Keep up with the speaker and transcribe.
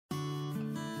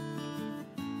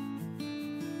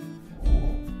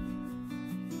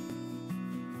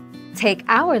Take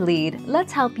our lead,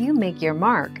 let's help you make your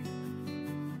mark.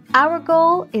 Our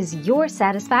goal is your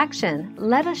satisfaction.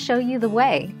 Let us show you the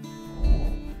way.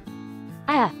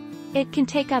 It can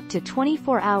take up to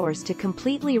 24 hours to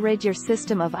completely rid your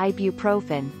system of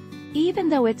ibuprofen, even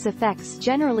though its effects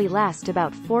generally last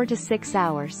about 4 to 6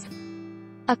 hours.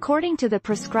 According to the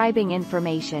prescribing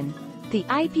information, the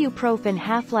ibuprofen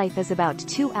half-life is about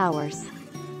 2 hours.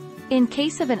 In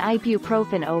case of an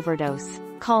ibuprofen overdose,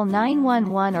 call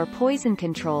 911 or poison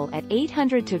control at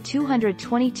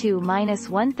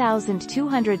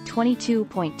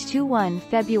 800-222-1222.21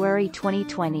 February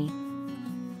 2020.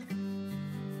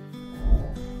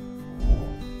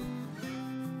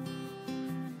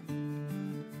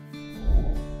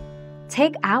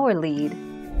 Take our lead.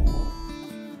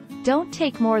 Don't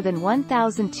take more than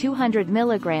 1,200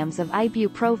 milligrams of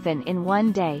ibuprofen in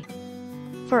one day.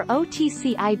 For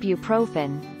OTC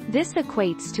ibuprofen, this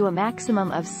equates to a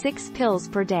maximum of 6 pills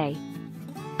per day.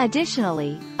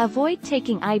 Additionally, avoid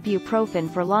taking ibuprofen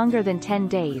for longer than 10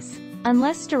 days,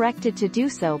 unless directed to do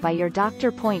so by your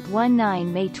doctor.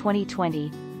 19 May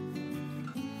 2020.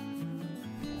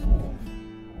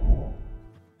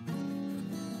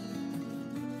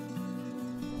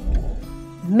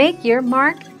 Make your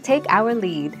mark, take our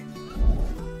lead.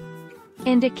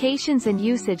 Indications and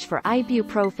usage for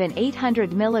ibuprofen.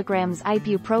 800 mg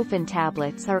ibuprofen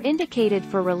tablets are indicated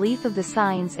for relief of the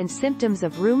signs and symptoms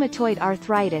of rheumatoid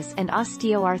arthritis and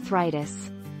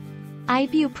osteoarthritis.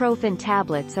 Ibuprofen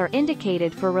tablets are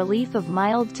indicated for relief of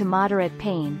mild to moderate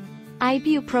pain.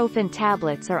 Ibuprofen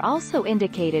tablets are also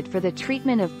indicated for the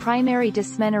treatment of primary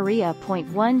dysmenorrhea.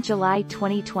 1 July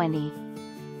 2020.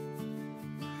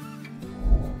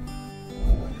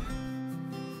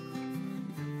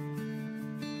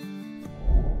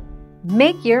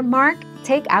 Make your mark,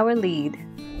 take our lead.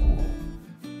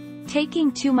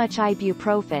 Taking too much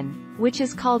ibuprofen, which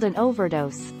is called an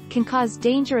overdose, can cause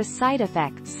dangerous side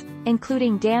effects,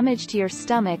 including damage to your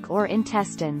stomach or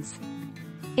intestines.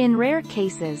 In rare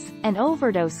cases, an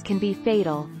overdose can be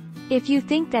fatal. If you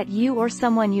think that you or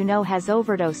someone you know has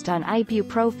overdosed on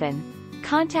ibuprofen,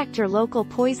 contact your local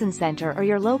poison center or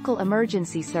your local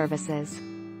emergency services.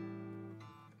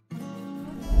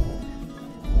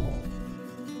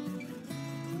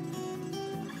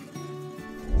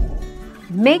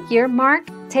 Make your mark,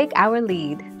 take our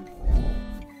lead.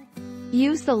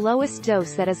 Use the lowest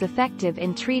dose that is effective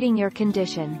in treating your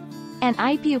condition. An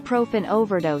ibuprofen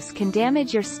overdose can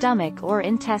damage your stomach or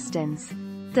intestines.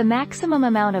 The maximum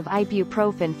amount of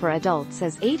ibuprofen for adults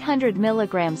is 800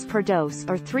 mg per dose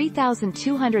or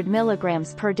 3,200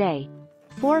 mg per day.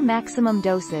 4 maximum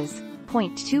doses.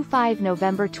 0.25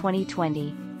 November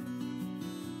 2020.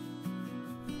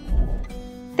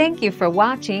 Thank you for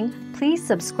watching. Please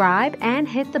subscribe and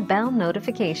hit the bell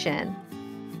notification.